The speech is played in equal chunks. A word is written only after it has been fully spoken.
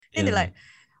Then they're like,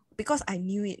 because I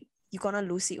knew it, you're gonna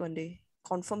lose it one day.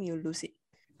 Confirm you'll lose it.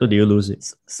 So do you lose it?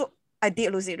 So I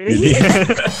did lose it, You really. did?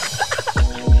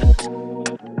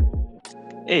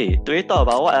 Hey, do we talk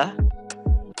about what?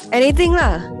 Anything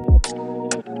lah.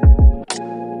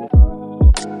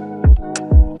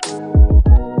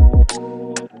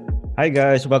 Hi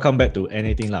guys, welcome back to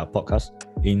Anything Lah podcast.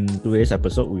 In today's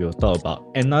episode, we will talk about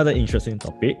another interesting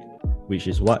topic, which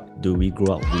is what do we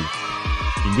grow up with.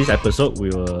 In this episode, we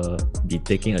will be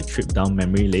taking a trip down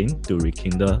memory lane to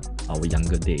rekindle our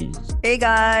younger days. Hey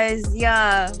guys,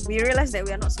 yeah, we realized that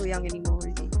we are not so young anymore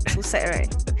already. So sad,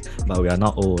 right? But we are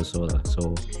not old also,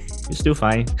 so we're still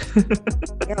fine.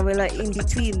 Yeah, we're like in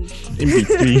between. In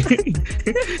between.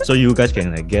 So you guys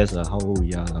can guess how old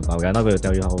we are, but we are not going to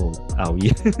tell you how old are we.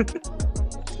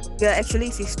 We are actually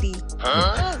 50.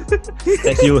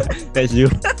 That's you. That's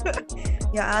you.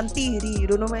 Yeah, auntie already, you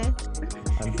don't know man.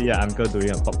 Auntie and uncle doing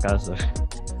a podcast.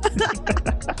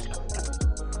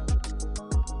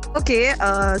 Okay,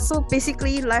 so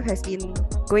basically life has been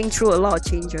going through a lot of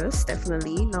changes,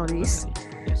 definitely, nowadays.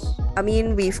 Yes. I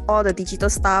mean, with all the digital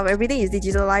stuff, everything is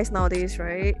digitalized nowadays,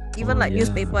 right? Even like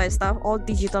newspaper and stuff, all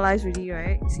digitalized really,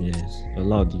 right? Yes, a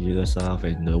lot of digital stuff,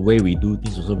 and the way we do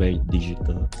things also very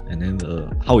digital, and then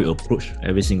how we approach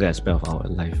every single aspect of our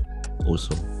life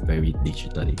also very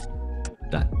digitally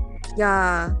done.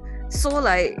 Yeah, so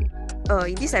like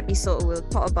in this episode we'll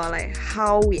talk about like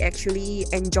how we actually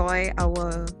enjoy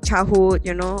our childhood,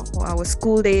 you know, or our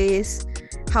school days,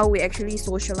 how we actually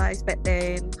socialize back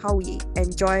then, how we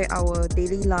enjoy our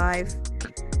daily life.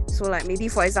 So like maybe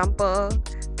for example,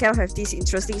 Kel have this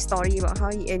interesting story about how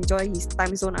he enjoy his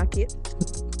Time Zone arcade.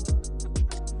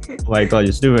 Oh my god,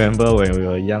 you still remember when we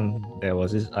were young, there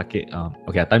was this arcade,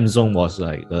 Time Zone was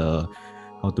like the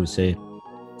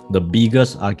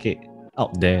biggest arcade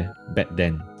out there back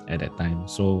then at that time.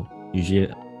 So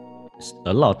usually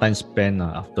a lot of time spent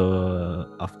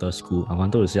after school. I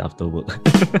wanted to say after work.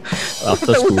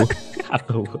 After school.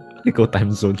 After work. Go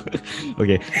Time Zone.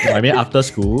 Okay. No, I mean after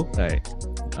school, like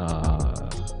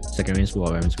secondary school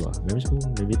or primary school. Primary school,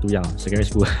 maybe too young. Secondary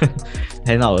school.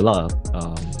 Hang out a lot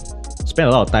spend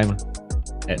a lot of time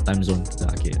at Time Zone, the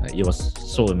arcade. Like, it was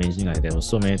so amazing. Like there were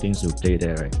so many things to play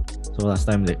there, right? So last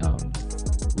time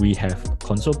we have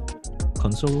console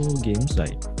games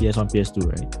like PS1, PS2,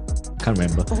 right? Can't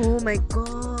remember. Oh my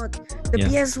god, the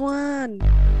PS1.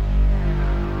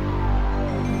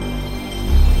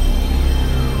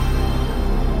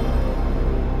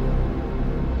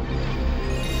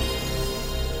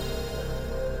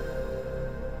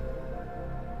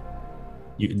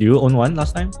 Do you own one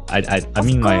last time? I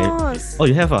mean course. Oh,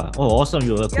 you have ah? Oh, awesome!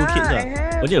 You're a cool kid. I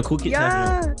have. Only a cool kid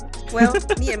have. Yeah. Well,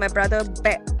 me and my brother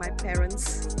begged my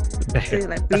parents. So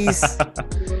like, please,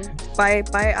 buy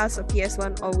us a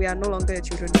PS1 or we are no longer your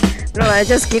children. No, I'm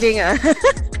just kidding.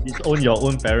 Disown your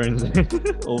own parents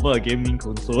over a gaming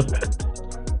console.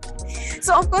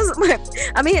 So of course,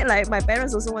 my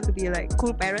parents also want to be like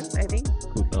cool parents, I think.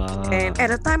 And at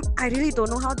the time, I really don't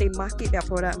know how they market their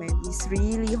product, man. It's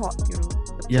really hot, you know.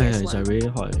 Yeah, it's really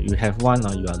hot. You have one,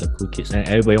 you are the cool kids, and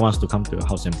everybody wants to come to your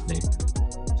house and play.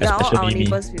 Yeah, all our me.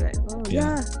 neighbors be like, oh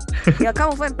yeah,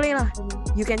 come over and play lah.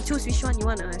 You can choose which one you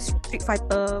want. Street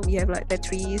Fighter, we have like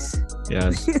Tetris.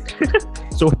 Yes.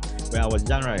 So when I was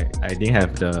young, right, I didn't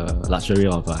have the luxury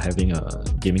of having a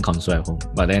gaming console at home.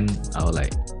 But then I would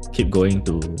like keep going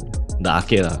to the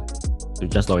arcade to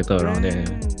just loiter around there.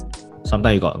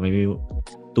 Sometimes you got maybe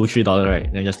 $2-3,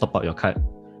 right? Then just top up your card.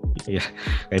 Yeah,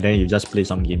 and then you just play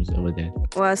some games over there.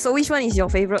 Well, so which one is your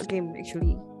favorite game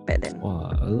actually back then?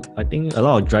 I think a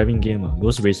lot of driving game,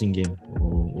 those racing game.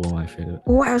 Oh, my favorite.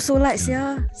 Oh, I also like,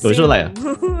 yeah. You also like?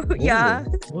 Yeah.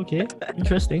 Okay,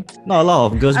 interesting. Not a lot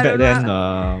of girls back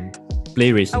then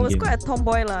play racing. I was game. quite a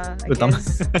tomboy lah, I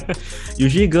guess.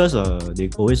 Usually girls they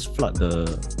always flood the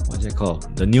what's it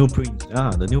called? The New Prince.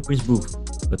 The New Prince booth.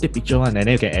 The take picture one, and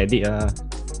then you can edit.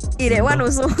 That one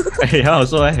also. Yeah,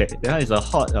 also that one is a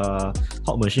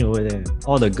hot machine over there.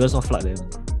 All the girls all flood there.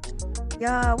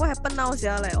 Yeah, what happened now?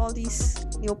 Like all these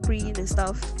neoprene and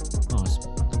stuff. Oh,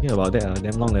 talking about that,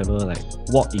 them long never like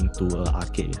walk into an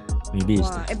arcade. Maybe it's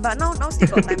but now still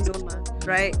got Time Zone,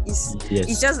 right? It's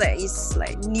just that it's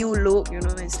like new look, you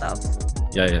know, and stuff.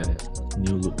 Yeah,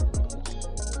 new look.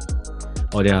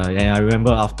 Oh yeah, and I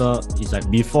remember after it's like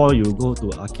before you go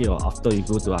to arcade or after you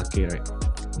go to arcade, right?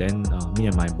 Then me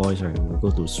and my boys, right, will go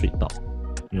to Sweet Talk.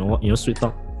 You know what? You know Sweet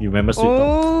Talk? You remember Sweet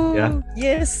Talk? Yeah.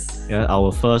 Yes. Yeah,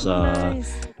 our first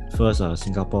nice.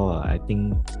 Singapore, I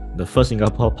think the first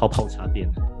Singapore 泡茶店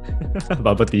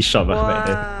bubble tea shop back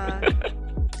then.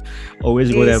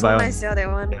 Always go there so buy nice,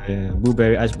 that one.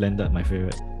 blueberry ice blended, my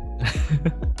favorite.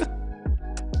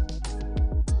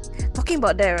 Talking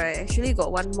about that, right? Actually,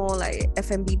 got one more like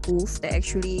F&B booth that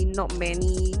actually not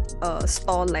many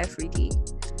store left already.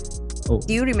 Oh.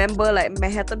 Do you remember like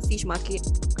Manhattan Fish Market?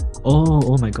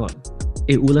 Oh my god.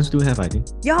 Woodlands still have, I think.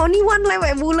 Yeah, only one left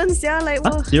at Woodlands. Yeah, like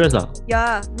Huh? Serious lah?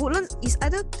 yeah, Woodlands is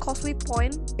either Causeway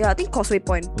Point. Yeah, I think Causeway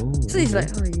Point. Oh, So it's okay.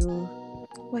 like, oh,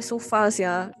 why so fast,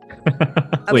 yeah?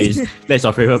 Wait, mean- that's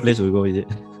your favorite place to go, is it?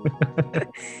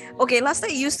 Okay, last time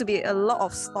it used to be a lot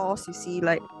of stores, you see,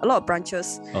 like a lot of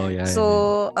branches. Oh yeah.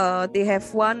 So they have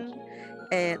one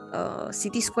at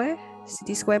City Square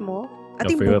Mall. I Your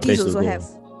think favorite place Bugis to also go. have.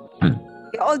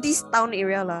 Yeah, all this town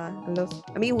area lah.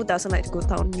 I mean, who doesn't like to go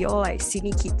town? We all like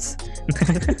cine kids.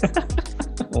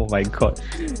 Oh my god.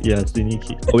 Yeah, Cine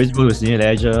Kid. Always go to Cine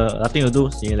Leisure. Nothing to do,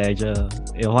 Cine Leisure.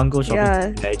 Want go shopping,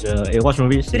 Yeah. Cine Leisure. Watch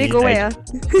movies, Today Cine go where?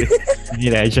 Leisure.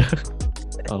 Cine Leisure.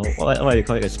 What you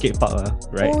call it? A skate park,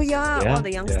 right? Oh yeah, all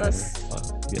the youngsters.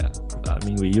 Yeah. I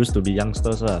mean, we used to be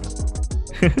youngsters.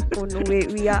 Oh no,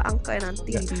 we are uncle and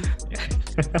auntie. Yeah.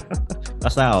 already.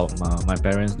 Last time, my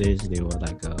parents' days, they were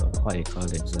like, what you call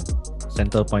it?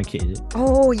 Center Point kid, is it?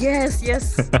 Oh yes.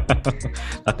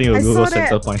 Nothing to I go saw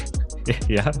Center that. Point.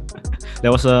 Yeah.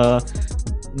 There was a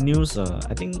news,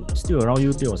 I think still around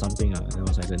YouTube or something. There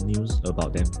was like a news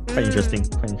about them. Quite interesting.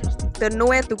 The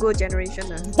nowhere to go generation.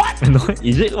 Ah. No,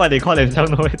 is it what they call themselves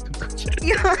nowhere to go?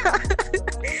 Yeah.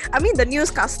 I mean, the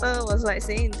newscaster was like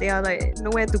saying they are like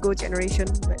nowhere to go generation.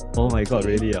 Like, Oh my god,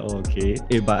 really? Oh, okay.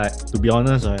 But to be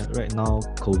honest, right now,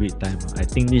 COVID time, I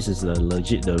think this is the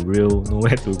real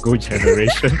nowhere to go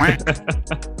generation.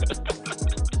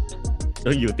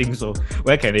 Don't you think so?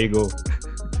 Where can they go?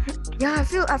 yeah,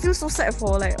 I feel so sad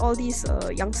for like all these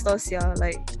youngsters. Yeah,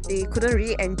 like they couldn't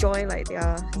really enjoy like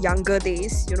their younger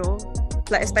days. You know,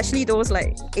 like especially those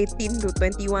like 18 to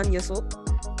 21 years old.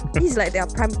 This is like their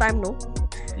prime time, no?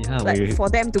 Yeah, Like for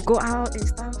them to go out and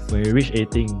stuff. when you reach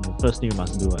 18, first thing you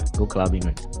must do, go clubbing,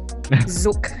 right?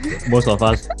 Zook. Most of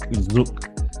us Zoom.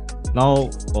 Now,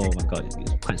 oh my god,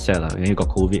 it's quite sad. When you got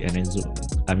COVID and then Zoom.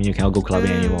 I mean, you cannot go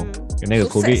clubbing anymore. And then so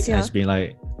COVID sad, sia. has been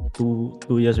like two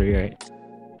years already, right?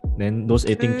 Then those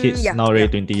 18 kids yeah, now already yeah.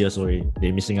 20 years already.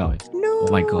 They're missing out. No.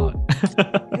 Oh my god.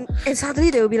 And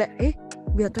suddenly they will be like,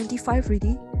 we are 25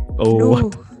 already. Oh,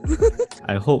 No.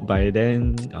 I hope by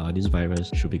then this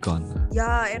virus should be gone.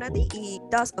 Yeah, and I think it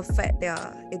does affect their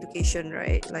education,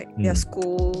 right? Like their Mm.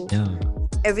 school. Yeah.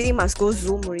 Everything must go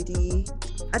Zoom already.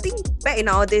 I think back in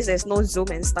our days, there's no Zoom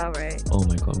and stuff, right? Oh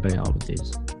my god, back in our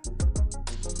days.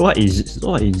 What is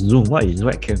Zoom? What is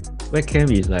webcam?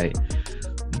 Webcam is like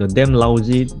the damn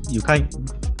lousy. You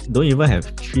don't even have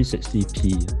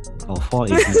 360p or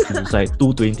 480p. It's like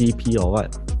 220p or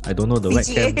what? I don't know the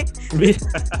VGA.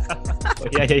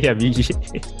 webcam. yeah,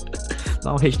 VGA.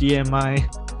 Now HDMI.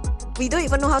 We don't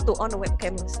even know how to on a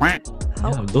webcam. How?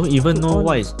 Yeah, don't even to know on?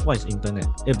 what is internet.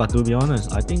 But to be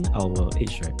honest, I think our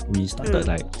age, right? We started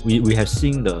like we have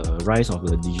seen the rise of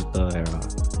the digital era.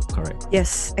 Correct.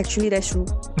 Yes, actually that's true.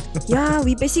 Yeah,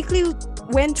 we basically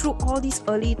went through all these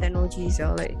early technologies.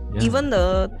 Yeah, like Yeah. even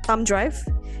the thumb drive,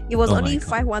 it was Oh only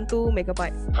my 512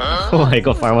 megabyte. Oh my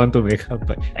god, 512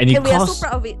 megabyte. And it And we are so costs,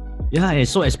 proud of it. yeah,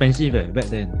 it's so expensive back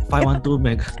then. 512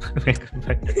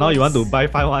 megabyte. Now you want to buy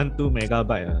 512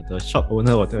 megabyte. The shop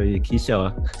owner will tell you,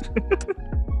 "Kisha."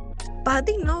 But I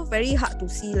think now very hard to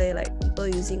see like people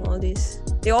using all this.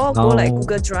 They all go like Now-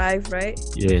 Google Drive, right?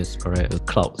 Yes, correct. The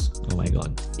clouds. Oh my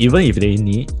god. Even if they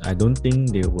need, I don't think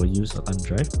they will use a thumb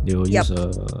drive. They will Yup. use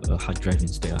a hard drive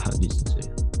instead, a hard disk instead.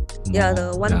 Yeah,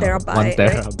 the 1 terabyte, 1 right?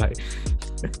 terabyte.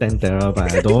 10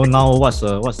 terabyte. I don't know now what's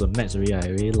the max already. I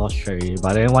really lost track already.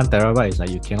 But then 1 terabyte is like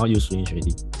you cannot use finish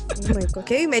already. Oh my god.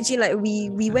 Can you imagine like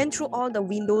we went through all the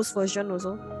Windows version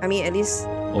also? I mean at least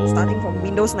Oh, starting from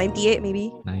Windows 98 maybe.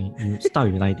 you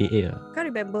start with 98. Can't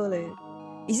remember like.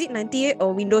 Is it 98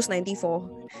 or Windows 94?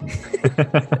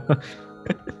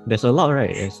 There's a lot, right?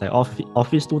 It's like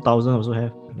Office 2000 also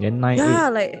have. Then 98, Yeah,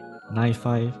 like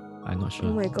 95. I'm not sure.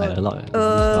 Oh my Like god. a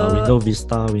lot. Windows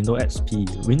Vista, Windows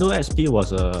XP. Windows XP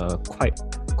was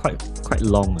quite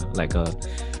long. Like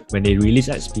when they released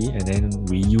XP, and then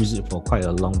we used it for quite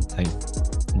a long time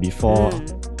before.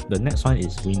 The next one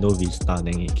is Windows Vista.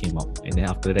 Then it came out, and then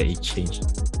after that it changed.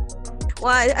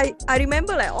 Well, I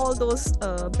remember like all those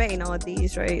back in our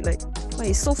days, right? Like, well,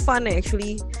 it's so fun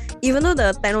actually. Even though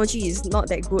the technology is not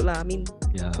that good lah. I mean,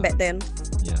 Yeah. back then.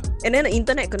 Yeah. And then the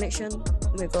internet connection.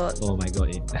 Oh my god. Oh my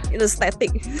god. The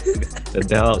static. The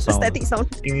dial The sound. static sound.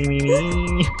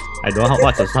 I don't know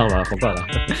what's the sound. I forgot.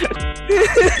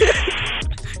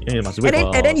 Yeah, you must wait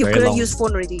And then you very couldn't long. use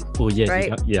phone already. Oh yes,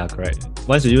 right? yeah, correct.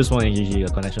 Once you use phone, GG,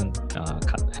 the connection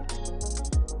cut.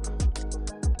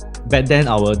 back then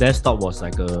our desktop was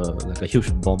like a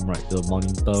huge bomb, right? The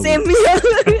monitor. Same here.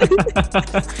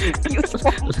 Huge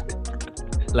bomb.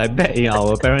 Like back in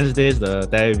our parents' days, the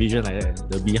television like that,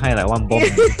 the behind like one bomb.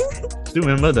 Still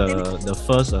remember the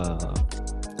first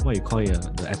what you call it,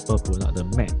 the Apple product, the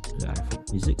Mac. The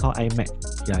iPhone. Is it called iMac?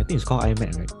 Yeah, I think it's called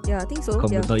iMac, right? Yeah, I think so.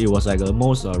 Computer. Yeah. It was like the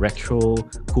most retro,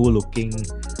 cool looking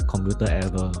computer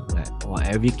ever. Like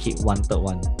every kid wanted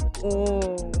one.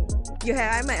 Oh, you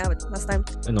had iMac last time.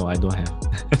 No, I don't have.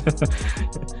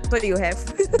 What do you have?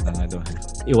 I don't have.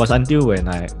 It was until when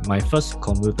my first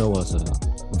computer was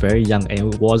very young,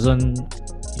 and it was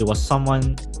someone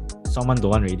don't want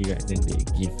already, right? Then they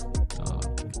give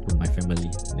to my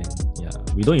family. Then yeah,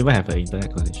 we don't even have an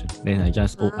internet connection. Then I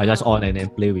just on and then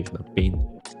play with the paint.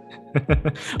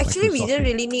 Actually, we Microsoft didn't Paint.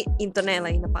 really need internet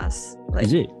like in the past. Like,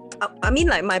 Is it? I mean,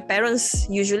 like my parents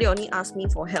usually only ask me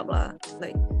for help lah.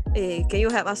 Like, hey, can you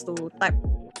help us to type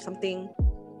something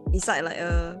inside like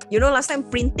last time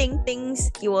printing things,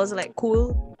 it was like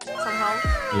cool somehow.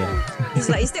 Yeah. It's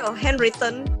like instead of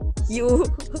handwritten, you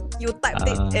typed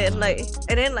it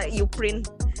and then like you print.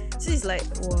 So it's like,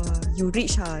 wow, you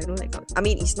rich, like I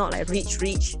mean, it's not like rich,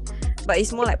 but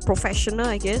it's more like professional,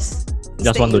 I guess.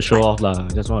 Just want to show type, off lah.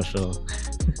 Just want to show off.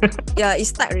 Yeah,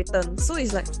 it's typewritten. So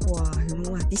it's like, wow,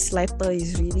 this letter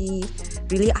is really,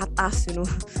 really atas,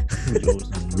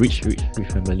 Rich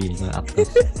family.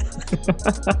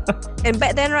 And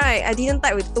back then, right, I didn't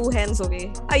type with two hands,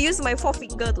 okay? I used my 4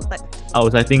 finger to type. I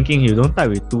was like thinking, you don't type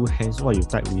with two hands, what you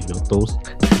type with your toes?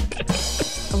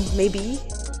 Maybe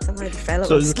somehow I developed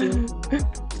So- a skill.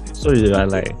 So you are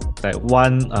like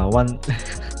one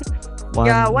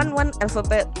Yeah, one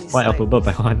alphabet is one like, alphabet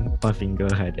by one finger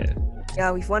like that.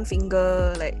 yeah, with one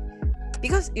finger, like,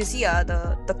 because you see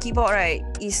the keyboard, right,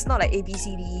 is not like A B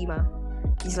C D E ma.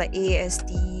 It's like A S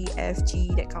T F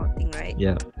G, that kind of thing, right?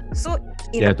 Yeah. So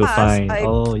in You the have to past, find. I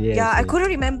Yes. couldn't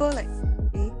remember like,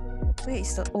 where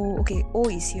is the O? Okay, O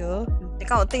is here, that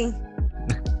kind of thing.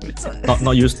 So,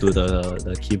 not used to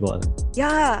the keyboard.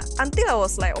 yeah, until I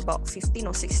was like about 15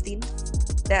 or 16,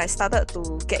 then I started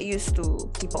to get used to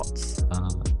keyboards.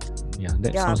 Yeah,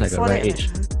 that Yeah, sounds like a before right that, age.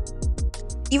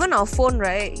 Even our phone,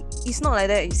 right, it's not like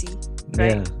that, you see.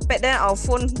 Right? Yeah. Back then our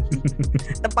phone,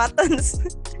 the buttons,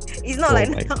 it's not Oh like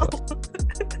my now.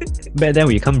 Back then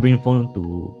we can't bring phone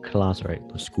to class, right?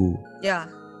 To school. Yeah.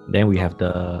 Then we have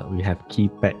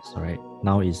keypads, right?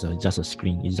 Now it's just a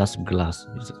screen. It's just glass.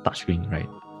 It's a touch screen, right?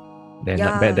 Then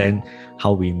like back Yeah. then,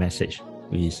 how we message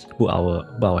is put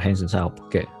our hands inside our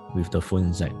pocket with the phone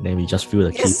inside. Then we just feel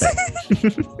the Yes.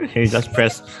 keypad. And you just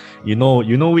press. You know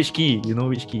which key. You know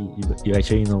which key. You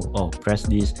actually know. Oh, press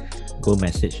this. Go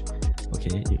message.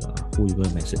 Okay. Who you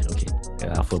gonna message? Okay.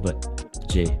 Alphabet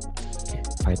J. Okay.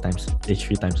 5 times.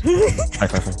 3 times.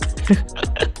 5.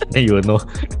 Then you will know.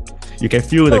 You can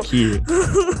feel the key.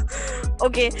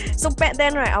 Okay, so back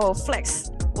then, right, our flex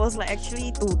was like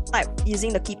actually to type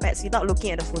using the keypads without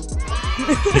looking at the phone.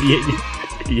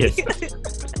 Yes.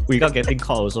 Without getting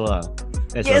caught also.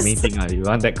 That's Yes. the main thing. You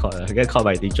want that caught. Get caught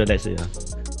by teacher, that's it.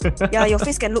 Yeah, your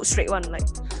face can look straight one, like,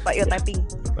 but you're typing.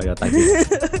 But you're typing.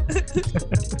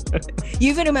 You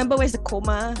even remember where's the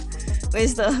comma?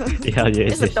 Where's the Yeah, yes.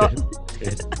 where's the dot?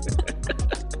 Yes.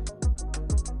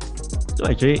 So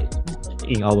actually,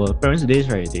 in our parents' days,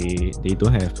 right, they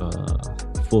don't have a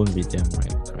phone with them,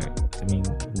 right? Correct. I mean,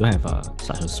 don't have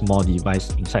such a small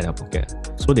device inside their pocket.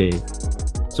 So they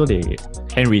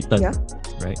handwritten, Yeah.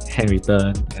 right?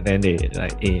 Handwritten, and then they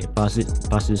like, hey, pass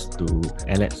this to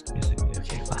Alex. It's like,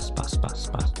 okay, pass.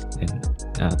 Then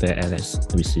after Alex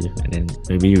receive, and then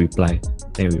maybe reply.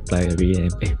 Then reply again,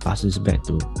 and hey, pass this back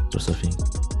to Josephine.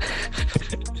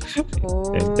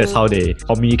 And that's how they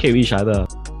communicate with each other.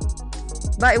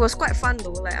 But it was quite fun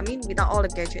though, like, I mean, without all the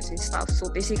gadgets and stuff. So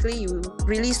basically, you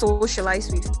really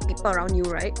socialize with people around you,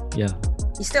 right? Yeah.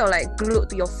 Instead of like glued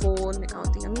to your phone, that kind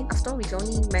of thing. I mean, after all, we can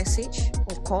only message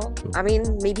or call. True. I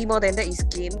mean, maybe more than that is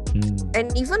game.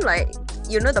 And even like,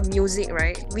 the music,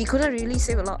 right? We couldn't really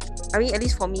save a lot. I mean, at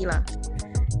least for me lah.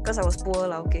 Because I was poor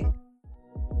lah, okay.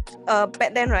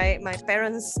 Back then, right, my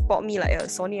parents bought me like a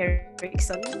Sony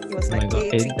Ericsson. It was Oh my like God.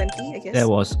 A320, I guess. That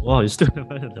was, wow, you still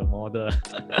remember the model.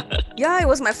 Yeah, it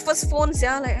was my first phone,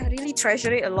 yeah. Like, I really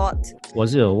treasure it a lot.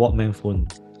 Was it a Walkman phone?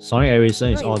 Sony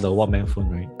Ericsson is No, all the Walkman phone,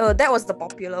 right? That was the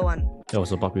popular one. That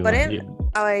was a popular But one. then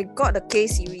I got the K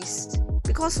series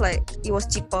because like it was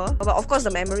cheaper, but of course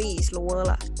the memory is lower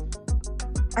lah.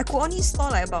 I could only store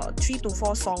like about 3 to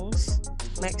 4 songs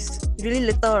max. Really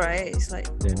little, right? It's like,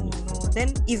 Then- oh no.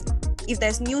 Then if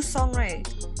there's new song, right,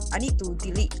 I need to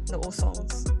delete the old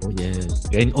songs. Oh yes.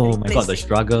 And oh my god, the Replace it.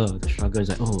 struggle. The struggle is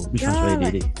like, oh, which one's Yeah, already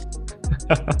like- did it?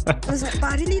 I was like,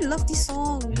 but I really love this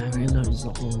song. Yeah, I really love this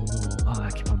song. Oh no, I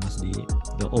keep on must delete.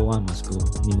 The old one must go,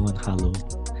 new one hello.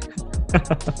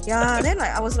 Yeah, then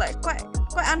like I was like quite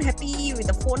unhappy with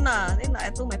the phone lah. Then like, I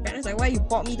told my parents like, why you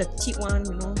bought me the cheap one,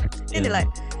 you know? Then they're like,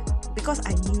 because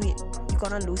I knew it. You're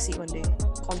gonna lose it one day.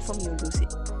 Confirm you'll lose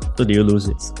it. So did you lose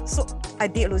it? So I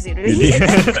did lose it really.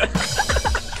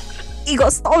 It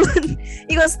got stolen.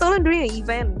 It got stolen during an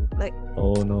event. Like,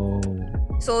 Oh no.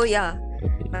 so yeah,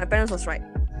 Okay. my parents was right.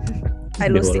 I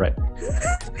They lost were it.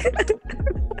 right.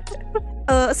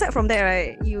 Aside from that,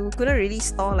 right, you couldn't really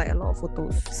store like a lot of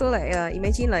photos. So like,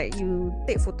 imagine like you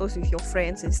take photos with your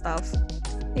friends and stuff.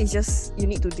 It's just you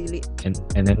need to delete.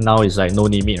 And then now it's like no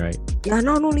limit, right? Yeah,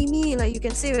 no limit. Like you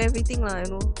can save everything lah.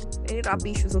 You know, any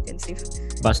rubbish also can save.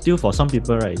 But still, for some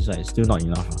people, right, it's like still not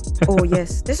enough. Oh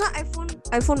yes, that's why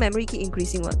iPhone memory keep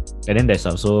increasing. What? And then there's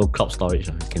also cloud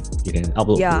storage. You can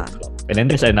upload Yeah. to cloud. And then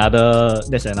there's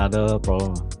another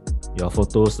problem. Your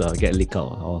photos get leaked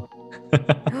out. Oh,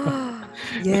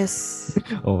 Yes.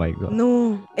 oh my god.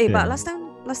 No. Hey, but Yeah. last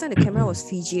time the camera was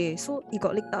Fiji, so it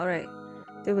got leaked out, right?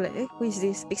 They were like, who is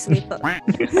this? Pixelated.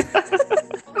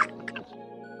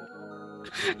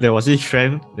 There was this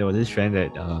trend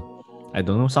that I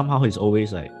don't know, somehow it's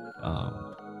always like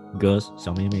girls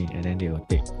小妹妹 and then they will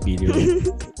take video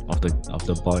of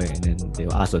the boy and then they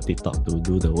will ask the TikTok to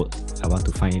do the work. I want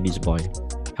to find this boy.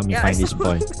 Help me Yeah, I find this saw.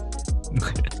 boy.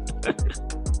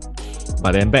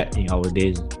 But then back in our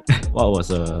days, what was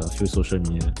a few social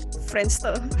media?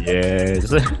 Friendster.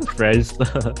 Yes,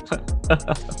 Friendster.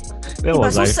 That But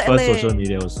was so like sad first leh. social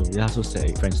media also. Yeah, so sad.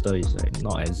 Friendster is like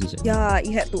not exist anymore. Yeah,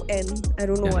 it had to end. I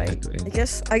don't know Yeah, it why. had to end.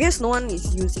 I guess no one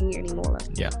is using it anymore. Lah.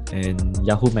 Yeah, and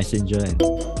Yahoo Messenger and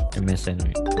MSN,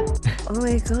 right? Oh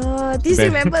my god. Did you Very-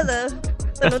 remember the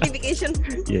notification?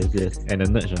 Yes. And the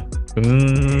nudge.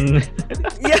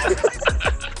 Yeah.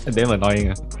 Damn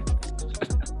annoying.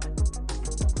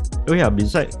 Oh yeah,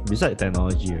 beside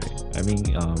technology, right? I mean,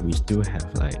 we still have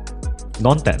like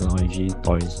non-technology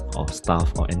toys or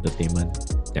stuff or entertainment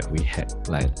that we had.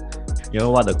 Like, you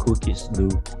know what the cool kids do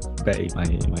back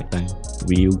in my time?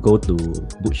 We go to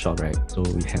bookshop, right? So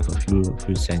we have a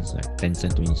few cents, like 10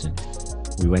 cents, 20 cents.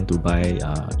 We went to buy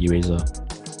eraser.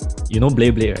 You know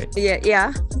Blade, right?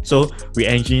 Yeah. So we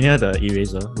engineer the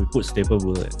eraser. We put staple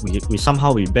bullet. We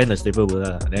somehow bend the staple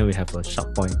bullet. Then we have a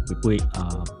sharp point. We put it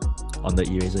on the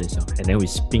eraser itself, and then we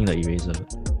spin the eraser.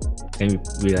 And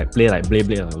we like play like Blade.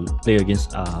 We play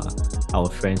against our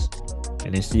friends,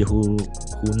 and then see who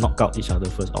knock out each other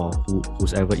first, or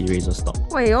whose ever eraser stop.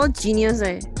 Why you all genius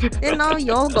Then now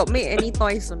you all got make any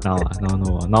toys or not?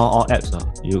 Now all apps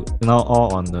you now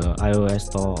all on the iOS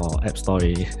store or App Store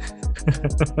already.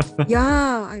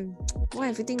 Yeah, why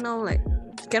everything now like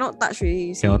cannot touch really?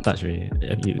 You see? Cannot touch really.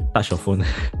 You touch your phone.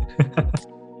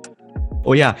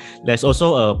 Oh yeah, there's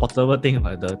also a portable thing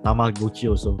like the Tamagotchi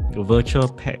also. The virtual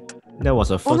pet. That was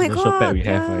the Oh first my virtual god. pet we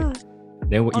have, Yeah. right?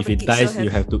 Then if the it kids dies,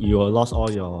 still you will lost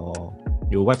all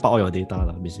you wipe out all your data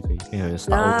lah, basically. You have to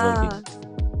start over Yeah. again.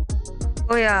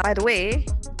 Oh yeah. By the way,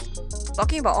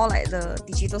 talking about all like the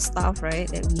digital stuff, right,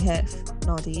 that we have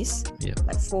nowadays, Yeah.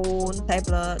 like phone,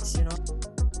 tablets, you know.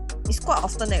 It's quite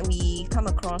often that we come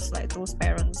across like those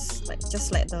parents like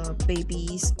just let the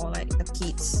babies or like the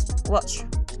kids watch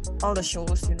all the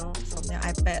shows, you know, from their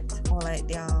iPad or like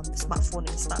their smartphone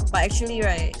and stuff. But actually,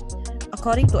 right,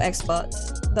 according to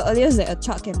experts, the earliest that a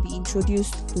child can be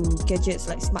introduced to gadgets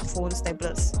like smartphones,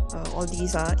 tablets, all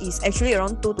these is actually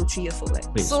around 2 to 3 years old.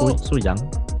 Like. Wait, so young?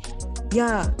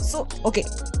 Yeah, so okay,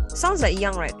 sounds like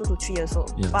young, right? 2 to 3 years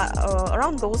old. Yeah. But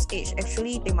around those age,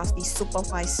 actually, they must be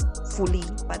supervised fully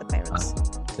by the parents.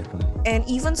 Definitely. And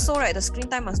even so, right, the screen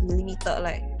time must be limited,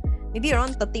 like maybe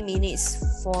around 30 minutes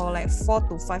for like 4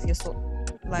 to 5 years old,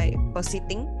 like per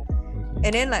sitting. Okay.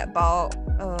 And then like about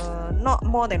not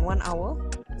more than 1 hour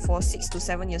for 6 to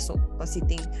 7 years old per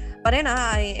sitting. But then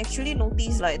I actually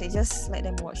noticed like they just let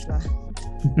them watch lah.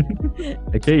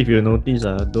 Actually, if you notice,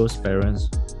 those parents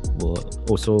were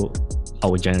also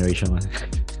our generation.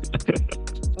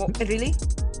 Oh, really?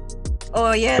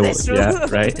 Oh yeah, So, that's true. Yeah,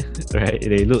 right.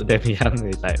 They look damn young.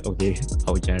 It's like, okay,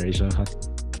 our generation.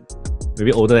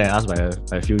 Maybe older than us by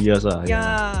a few years.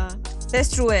 Yeah,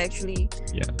 that's true actually.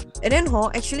 Yeah. And then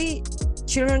actually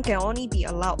children can only be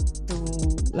allowed to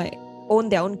like own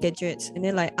their own gadgets and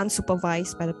then like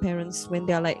unsupervised by the parents when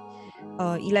they're like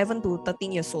 11 to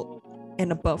 13 years old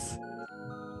and above.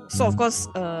 So of course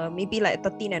maybe like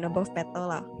 13 and above better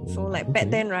lah. So like back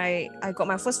Okay. then, right, I got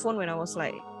my first phone when I was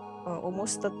like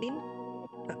almost 13,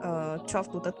 12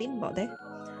 to 13, about there.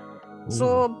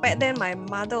 So back then my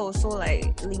mother also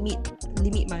like limit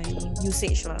my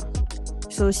usage lah.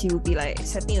 So she will be like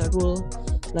setting a rule,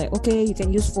 like, okay, you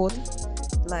can use phone.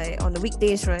 Like on the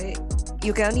weekdays, right?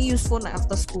 You can only use phone like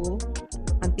after school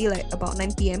until like about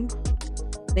 9 p.m.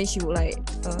 Then she would like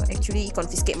actually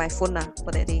confiscate my phone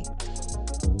for that day.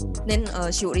 Then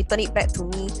she would return it back to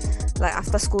me like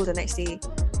after school the next day.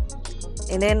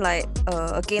 And then like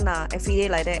again every day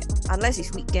like that, unless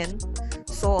it's weekend.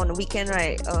 So on the weekend,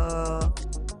 right,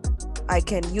 I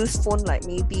can use phone like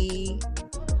maybe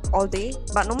all day.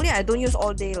 But normally I don't use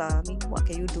all day lah. I mean, what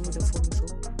can you do with the phone also?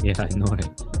 Yeah, I know, right?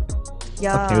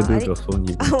 Yeah, What can you do with your phone?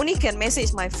 I only can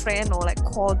message my friend or like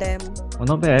call them. Oh,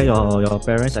 not bad. Your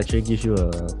parents actually give you a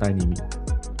time limit,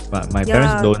 but my Yeah.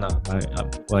 parents don't.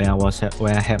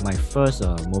 When I had my first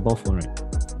mobile phone, right,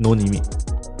 no limit,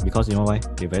 because you know why?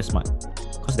 They're very smart.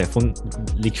 Because their phone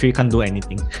literally can't do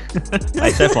anything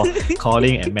except for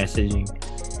calling and messaging.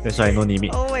 That's why no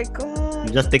limit. Oh my god.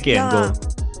 You just take it and go.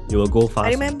 You will go fast.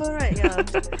 I remember, right? Yeah.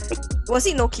 Was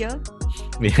it Nokia?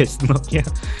 Yes, Nokia.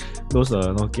 Those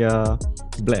Nokia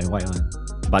black and white one.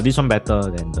 But this one better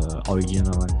than the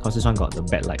original one, because this one got the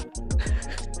backlight.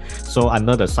 So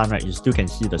under the sun, right, you still can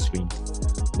see the screen.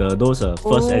 Those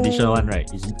first edition one, right,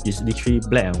 is literally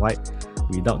black and white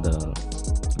without the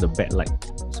backlight.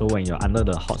 So when you're under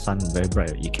the hot sun, very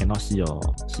bright, you cannot see your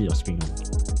screen.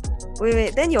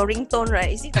 Wait. Then your ringtone,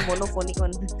 right? Is it the monophonic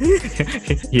one?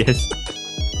 Yes.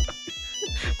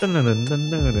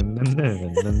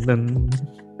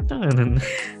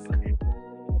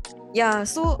 Yeah.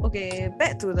 So okay,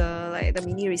 back to the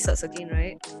mini research again,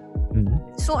 right?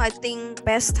 So I think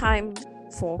best time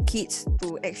for kids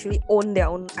to actually own their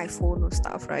own iPhone or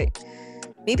stuff, right?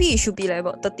 Maybe it should be like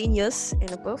about 13 years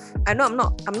and above. I know I'm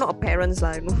not a parent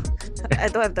lah, you know. I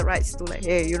don't have the rights to like,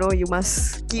 hey, you know, you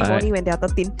must give only when they are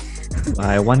 13.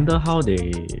 I wonder how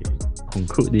they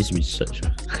conclude this research.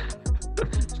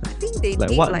 I think they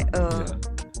did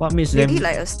what makes they them did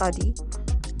like a study.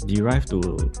 derive to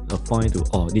a point to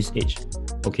this age,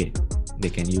 okay, they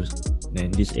can use.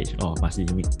 Then this age, must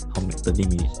limit how many 30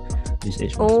 minutes. This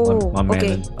age must one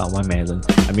melon. One melon.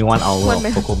 I mean 1 hour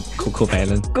of cocoa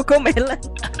melon. Cocoa melon.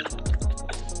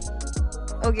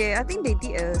 Okay, I think they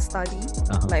did a study.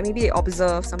 Like maybe they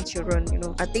observe some children, you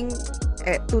know. I think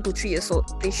at 2 to 3 years old,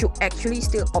 they should actually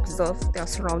still observe their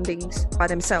surroundings by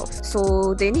themselves.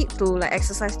 So they need to like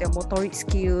exercise their motoric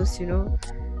skills, you know.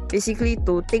 Basically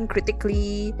to think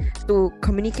critically, to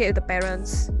communicate with the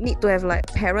parents. Need to have like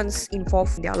parents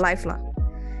involved in their life lah.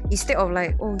 Instead of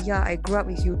like, oh yeah, I grew up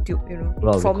with YouTube, you know.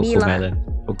 For me lah.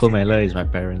 Cocoa melon is my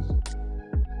parents.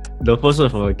 The first word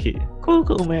for a kid,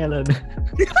 cocoa melon.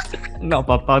 Not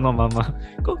papa, not mama.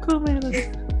 Cocoa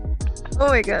melon. Oh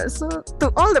my god. So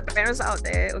to all the parents out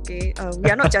there, okay, we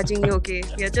are not judging you, okay.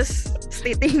 We are just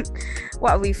stating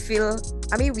what we feel.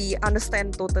 I mean, we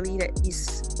understand totally that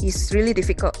it's really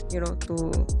difficult, you know, to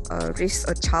raise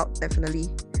a child,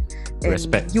 definitely. And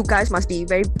Respect. you guys must be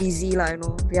very busy lah, you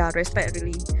know. Yeah, respect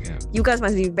really. Yeah. You guys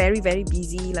must be very, very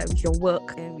busy like with your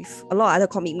work and with a lot of other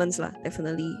commitments lah,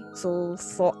 definitely. So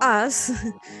for us,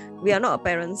 we are not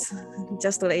parents,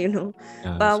 just to let you know.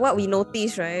 But what we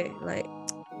notice, right, like,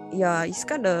 yeah, it's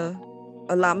kind of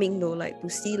alarming though, like to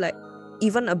see like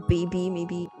even a baby,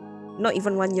 maybe not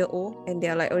even 1 year old, and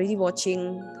they're like already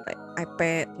watching like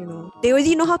iPad, you know. They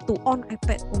already know how to on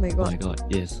iPad. Oh my god. Oh my god,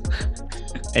 yes.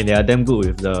 And they are damn good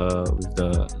with the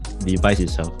device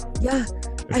itself. Yeah.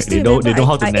 They know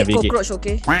how to I navigate. ate cockroach,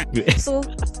 okay? So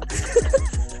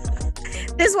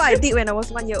that's what I did when I was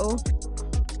 1 year old.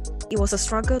 It was a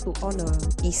struggle to on a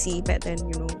PC back then,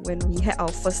 you know, when we had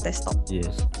our first desktop. Yes.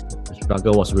 The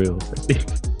struggle was real.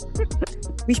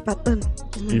 Which button?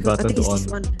 Which button I think to it's on?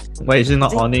 this one. Why is it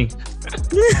not owning?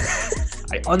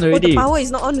 I on already. Oh, the power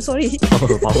is not on, sorry. Oh,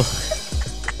 the power.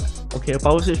 Okay,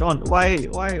 power switch on. Why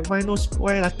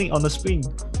nothing on the screen?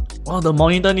 Oh, the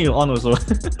monitor need to on also.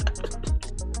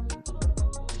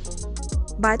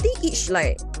 But I think each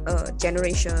like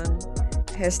generation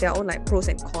has their own like pros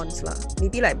and cons lah.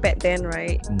 Maybe like back then,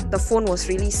 right, the phone was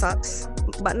really sucks.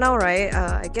 But now, right,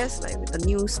 I guess like with the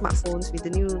new smartphones, with the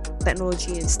new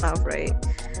technology and stuff, right,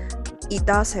 it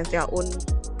does have their own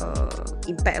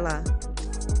impact lah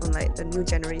on like the new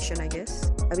generation, I guess.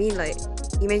 I mean, like,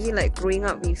 imagine like growing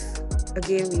up with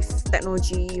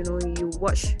technology, you know, you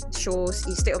watch shows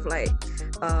instead of like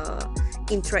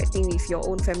interacting with your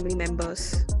own family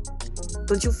members.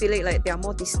 Don't you feel like they are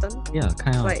more distant? Yeah,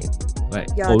 kind of. Like,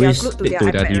 yeah, always they are glued to stick their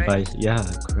to their iPad, device. Right? Yeah,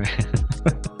 correct.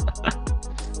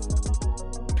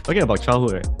 Talking about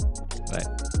childhood, right? Like,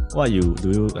 what do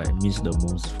you like miss the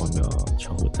most from your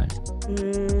childhood time?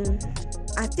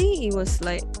 I think it was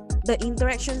like the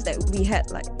interactions that we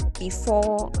had like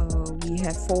before we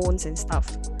have phones and stuff.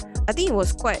 I think it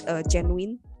was quite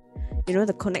genuine. You know,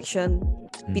 the connection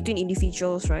between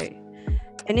individuals, right?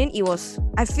 And then it was,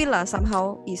 I feel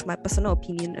somehow, is my personal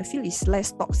opinion, I feel it's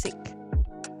less toxic.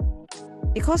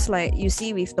 Because like you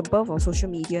see with the birth of social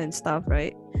media and stuff,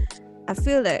 right? I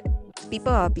feel that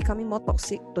people are becoming more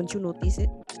toxic. Don't you notice it?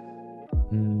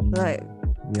 Like,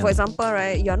 for example,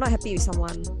 right, you're not happy with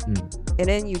someone and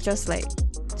then you just like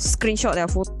screenshot their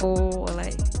photo or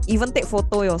like even take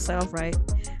photo yourself, right?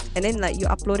 And then like you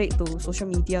upload it to social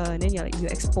media and then you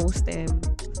expose them.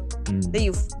 Then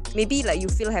you maybe like you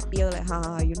feel happier, like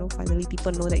you know, finally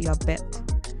people know that you are bad.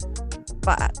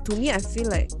 But to me, I feel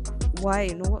like why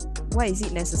is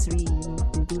it necessary, you know,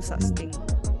 to do such thing?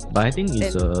 But I think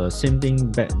it's same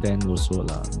thing back then also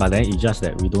lah. But then it's just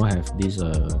that we don't have this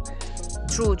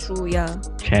True, yeah.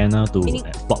 channel to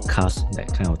podcast, that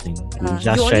kind of thing. We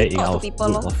just share it in our group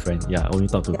of friends. Yeah, only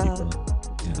talk to people.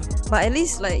 Yeah. But at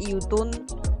least like you don't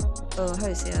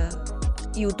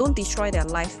you don't destroy their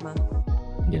life, man.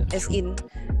 Yeah. As in,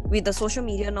 with the social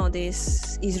media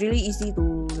nowadays, it's really easy to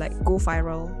like go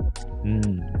viral.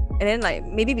 And then like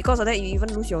maybe because of that you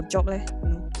even lose your job, you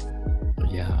know.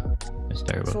 Yeah, that's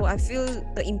terrible. So I feel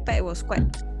the impact was quite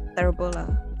terrible lah.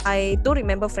 I don't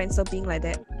remember Friendster being like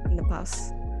that in the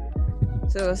past.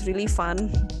 So it was really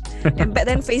fun. And back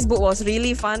then Facebook was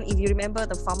really fun. If you remember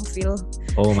the Farmville.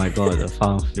 Oh my god, the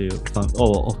Farmville.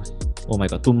 Oh my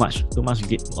god, too much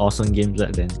awesome games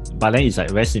back then. But then it's like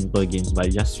very simple games, but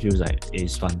it just feels like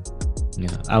it's fun.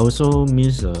 Yeah, I also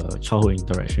miss childhood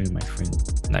interaction with my friend.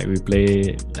 Like we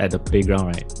play at the playground,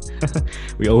 right?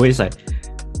 We always like,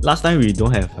 last time we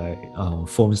don't have like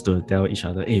phones to tell each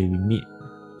other, hey, we meet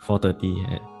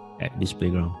 4:30 at this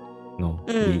playground. No,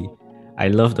 I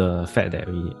love the fact that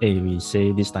we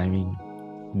say this timing,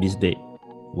 this date,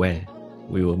 where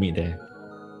we will meet there.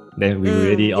 Then we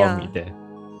already all meet there.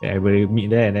 Everybody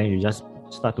meet there and then you just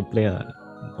start to play.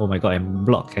 Oh my god, and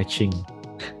block catching.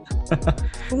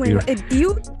 Oh my god,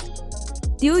 do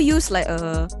you use like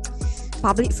a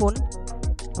public phone?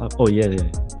 Oh yeah.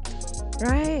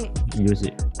 Right. Use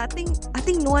it. I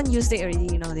think no one used it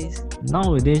already nowadays.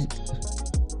 Nowadays,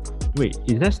 wait,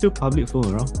 is there still public phone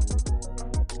around?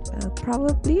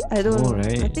 Probably. I don't know.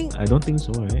 Right. I don't think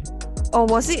so, right? Or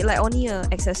was it like only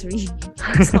an accessory?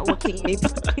 It's not working, maybe.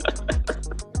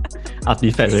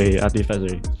 Artifacts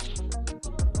already.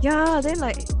 Yeah, then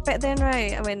like back then,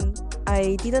 right, I mean,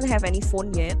 I didn't have any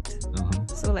phone yet.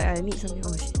 So like I need something.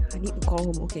 Oh shit, I need to call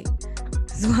home. Okay,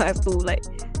 so I have to like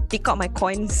pick out my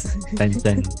coins. 10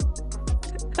 cent.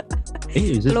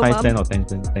 Is it 5 cent or 10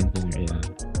 cent? 10 cent, right?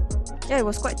 Yeah, it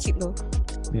was quite cheap though.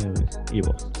 Yeah, it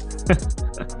was.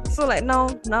 So like now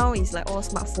it's like all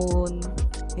smartphone.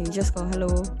 And you just go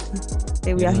hello.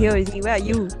 Hey, we are here already. Where are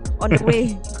you? On the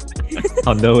way.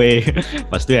 On the way,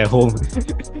 but still at home.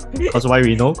 Cause why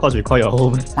we know? Cause we call your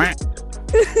home.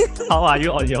 How are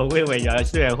you on your way when you are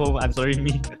still at home answering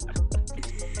me?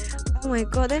 Oh my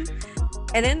god, and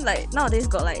then like nowadays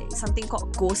got like something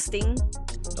called ghosting.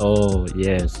 Oh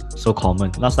yes, so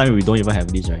common. Last time we don't even have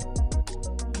this, right?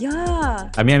 Yeah.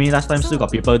 I mean last time still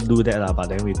got people do that but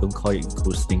then we don't call it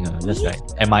ghosting. Just like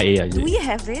MIA. Do we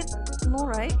have it? No,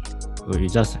 right? We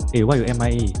just, hey, why you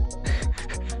MIA?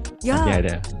 Yeah. Something like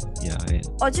that. Yeah.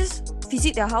 Or just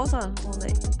visit their house or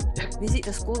like visit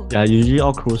the school. Yeah, usually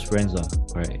all close friends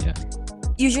right? Yeah.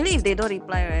 Usually if they don't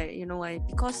reply, right, you know why?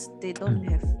 Because they don't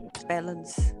have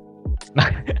balance.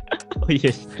 Oh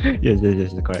yes,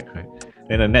 correct.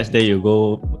 Then the next day you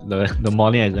go the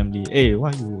morning assembly. Hey,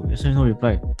 why you yesterday no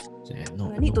reply? Say,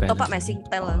 I need to top up my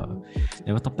Singtel.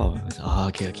 Never top up.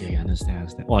 Okay,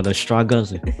 understand. Wow, the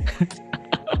struggles.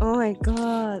 Oh my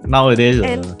god. Nowadays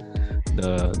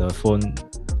the phone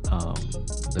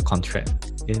the contract.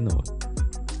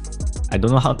 I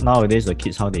don't know how nowadays the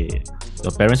kids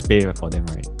the parents pay for them,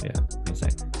 right? Yeah. It's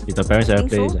like if the parents ever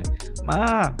play, it's like,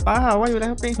 Pa, why you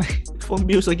never pay my phone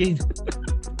bills again?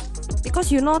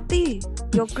 Because you're naughty.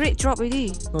 Your grade drop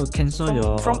already. Oh,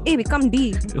 cancel from A become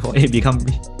B. From A become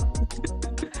B.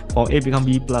 From A become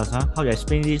B plus, huh? How you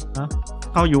explain this? Huh?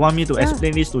 How you want me to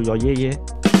explain this to your ye?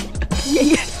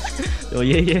 Your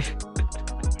ye.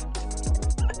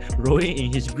 Rolling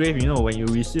in his grave, when you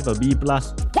receive a B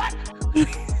plus. What?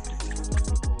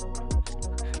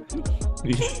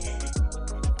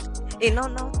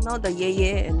 Now the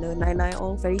ye and the nai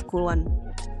all very cool one.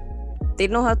 They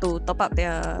know how to top up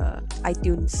their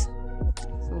iTunes.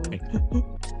 So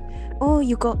oh,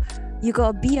 you got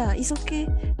a B, it's okay.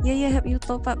 Yeah, help you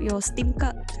top up your Steam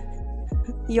card,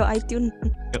 your iTunes.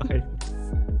 Okay.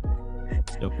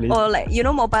 Or like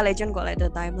Mobile Legend got like the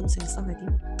diamonds and stuff, I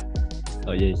think.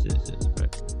 Oh yes,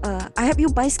 right. I help you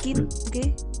buy skin,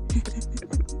 okay?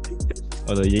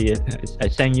 or the Ye I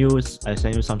send you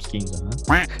some skins.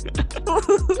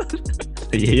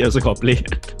 The Ye also got play.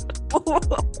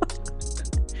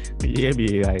 The Ye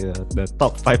be like the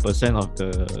top 5% of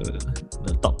the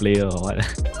top player or what.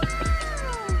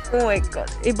 Oh my god.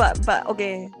 But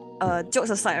okay. Jokes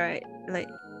aside, right? Like,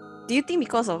 do you think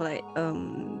because of like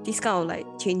this kind of like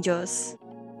changes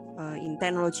in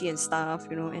technology and stuff,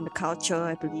 and the culture,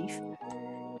 I believe,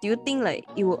 do you think like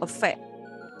it will affect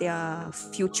their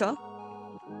future,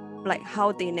 like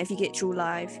how they navigate through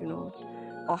life,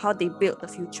 or how they build the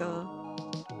future?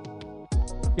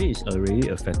 It is already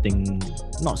affecting,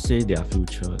 not say their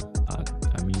future,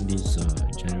 I mean this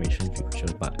generation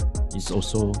future, but it's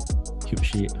also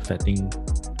hugely affecting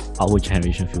our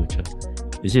generation future.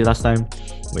 You see, last time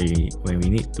when we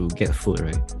need to get food,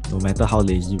 right? No matter how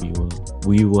lazy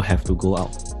we will have to go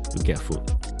out to get food.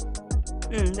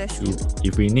 That's true.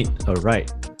 If we need a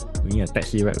ride, we need a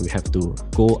taxi ride, we have to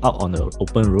go out on the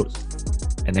open roads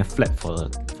and then flag for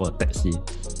a taxi.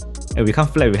 And we can't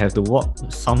flag, we have to walk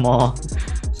some more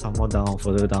down,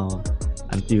 further down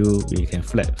until we can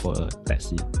flag for a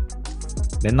taxi.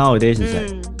 Then nowadays it's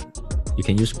like you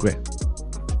can use Grab.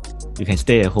 You can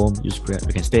stay at home, use Grab.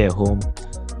 You can stay at home,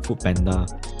 Food Panda,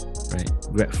 right?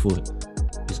 Grab food.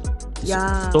 It's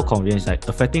so convenient. It's like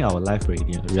affecting our life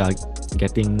already. We are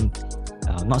getting,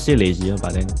 not say lazier,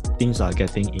 but then things are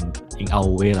getting in our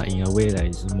way, like in a way that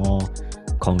is more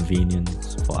convenient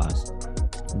for us.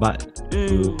 But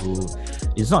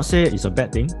it's not say it's a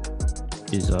bad thing.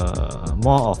 It's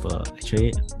more of a,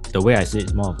 actually the way I say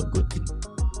it's more of a good thing,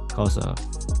 because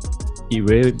it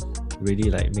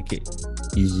really like make it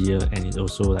easier, and it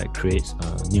also like creates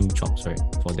new jobs, right,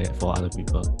 for other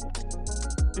people.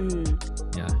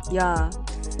 Yeah,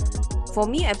 for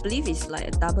me I believe it's like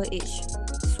a double-edged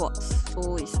sword.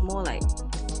 So it's more like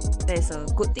there's a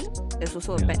good thing, there's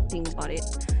also a bad thing about it.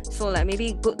 So like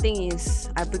maybe good thing is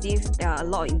I believe there are a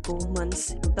lot of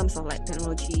improvements in terms of like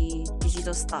technology,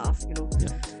 digital stuff,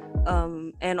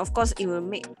 and of course it will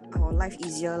make our life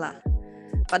easier lah.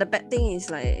 But the bad thing is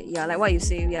like what you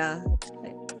say, we are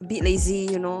like a bit lazy,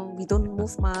 we don't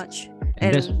move much.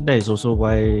 And that is also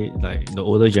why like the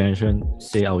older generation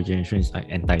say our generation is like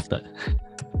entitled.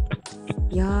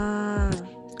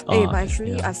 But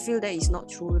actually I feel that is not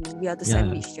true. We are the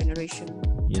sandwich generation.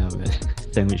 Yeah,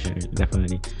 sandwich generation,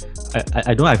 definitely.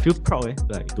 I feel proud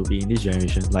like to be in this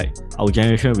generation. Like our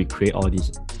generation, we create all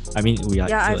this. I mean, we are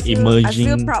emerging. I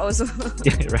feel proud also.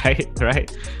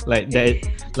 right. Like that.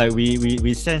 Like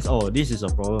we sense, oh, this is a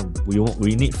problem.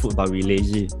 We need food, but we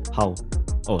lazy. How?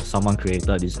 Oh, someone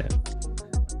created this app.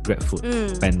 Grab food,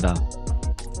 Panda.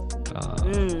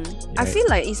 I feel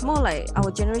like it's more like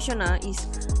our generation is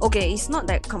okay. It's not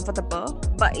that comfortable,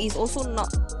 but it's also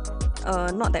not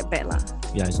that bad lah.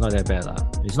 Yeah, it's not that bad lah.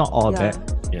 It's not all bad.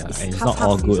 Yeah, and it's not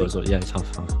all good also. Yeah, it's half.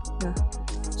 Yeah.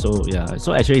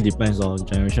 So actually it depends on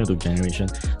generation to generation.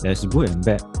 There's good and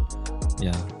bad.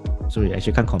 Yeah. So you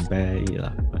actually can't compare it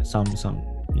lah. But some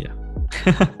yeah.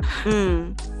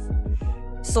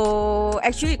 So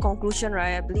actually conclusion,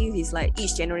 right, I believe is like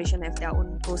each generation have their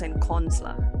own pros and cons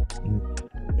lah.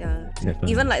 Yeah.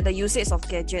 Definitely. Even like the usage of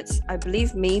gadgets, I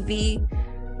believe maybe,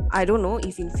 I don't know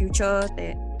if in future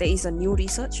there is a new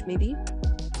research, maybe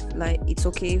like it's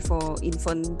okay for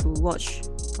infant to watch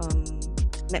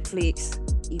Netflix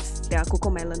if there are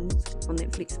Cocomelon on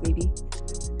Netflix, maybe.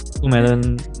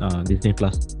 Cocomelon, Disney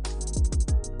Plus.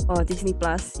 Oh, Disney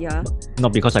Plus, yeah.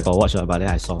 Not because I got watch, but then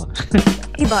I saw.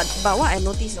 But what I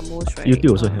noticed the most, right?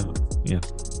 YouTube also have. Yeah.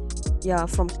 Yeah,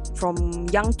 from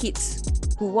young kids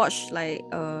who watch like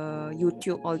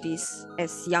YouTube, all this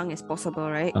as young as possible,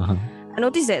 right? I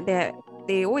noticed that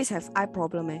they always have eye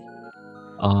problem.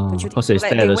 Because they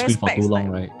stare at the screen for too long,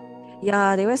 right?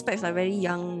 Yeah, they wear specs like very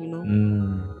young,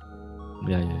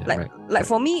 Yeah. Like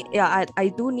for me,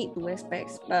 I do need to wear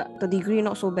specs, but the degree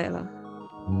not so bad lah.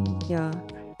 Yeah,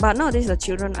 but nowadays the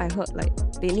children, I heard like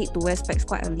they need to wear specs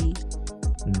quite early.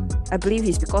 I believe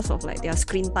it's because of like their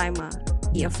screen time.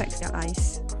 It affects their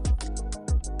eyes.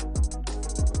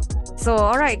 So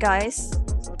alright guys,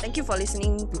 so thank you for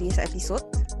listening to this episode,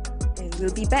 and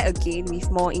we'll be back again with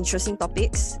more interesting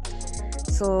topics.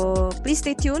 So please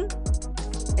stay tuned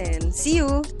and see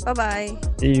you. Bye bye.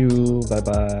 See you. Bye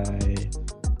bye.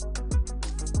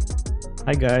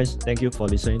 Hi guys, thank you for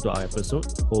listening to our episode.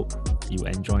 Hope you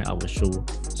enjoy our show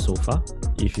so far.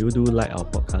 If you do like our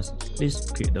podcast, please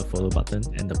click the follow button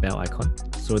and the bell icon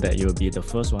so that you'll be the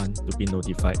first one to be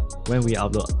notified when we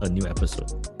upload a new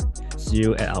episode. See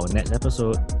you at our next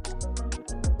episode.